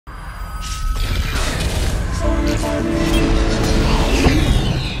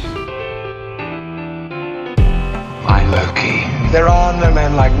There are no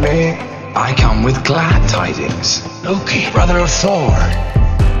men like me. I come with glad tidings. Loki, brother of Thor.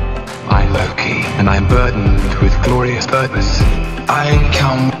 I'm Loki, and I'm burdened with glorious purpose. I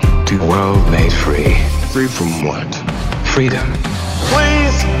come to a world made free. Free from what? Freedom.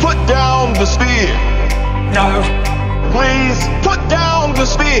 Please put down the spear. No. Please put down the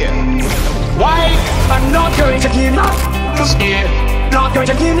spear. Why? I'm not going to give up the spear. Not going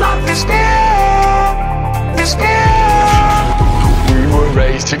to give up the spear. The spear. We were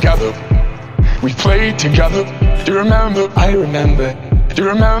raised together. We played together. Do you remember? I remember. Do you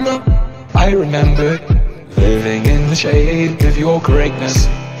remember? I remember living in the shade of your greatness.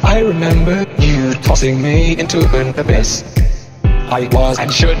 I remember you tossing me into an abyss. I was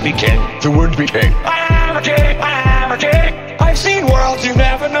and should be king. The would be king. I am a king. I am a king. I've seen worlds you've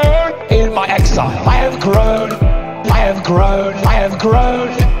never known. In my exile, I have grown. I have grown. I have grown.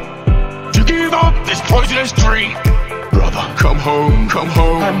 To give up this poisonous dream. Brother, come home, come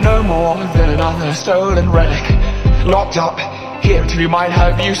home. I'm no more than another stolen relic, locked up here till you might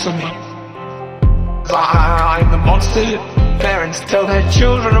have use of me. I'm the monster parents tell their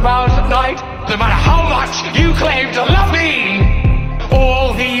children about at night. No matter how much you claim to love me,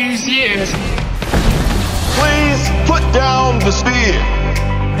 all these years. Please put down the spear.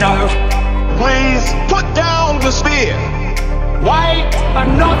 No. Please put down the spear. Why?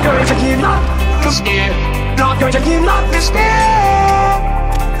 I'm not going to give up the spear. Not going to give up the spear.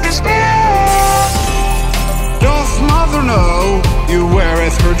 The spear. Doth mother know you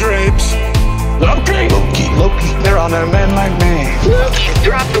weareth her drapes? Loki! Loki, Loki, there are no men like me. Loki,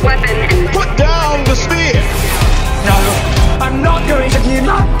 drop the weapon and Put down the spear. No, I'm not going to give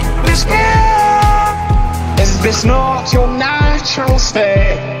up the spear. Is this not your natural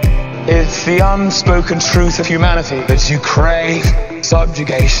state? It's the unspoken truth of humanity that you crave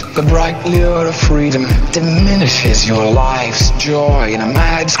subjugation. The bright lure of freedom diminishes your life's joy in a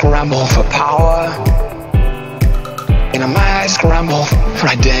mad scramble for power. In a mad scramble for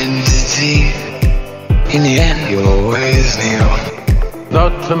identity. In the end, you'll always kneel.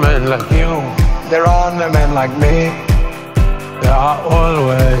 Not a man like you. There are no men like me. There are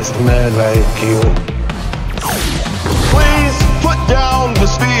always men like you. Please put down the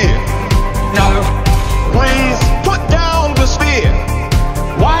spear. No. Please put down the spear.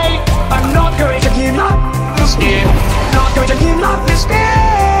 Why? I'm not going to give up the spear. Not going to give up the spear.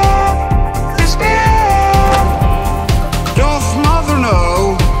 The spear. Doth mother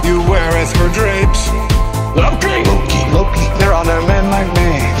know you weareth her drapes? Loki! Loki, Loki, there are no men like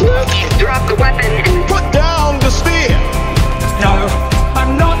me. Loki, drop the weapon and Put down the spear. No,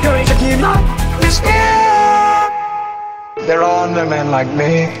 I'm not going to give up the spear. There are no men like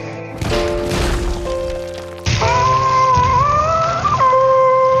me.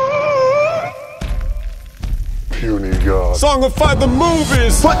 Puny God. Songify the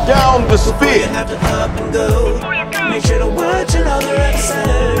movies! Put down the You spear. have to up and go. Make sure to watch another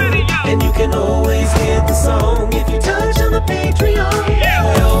episode.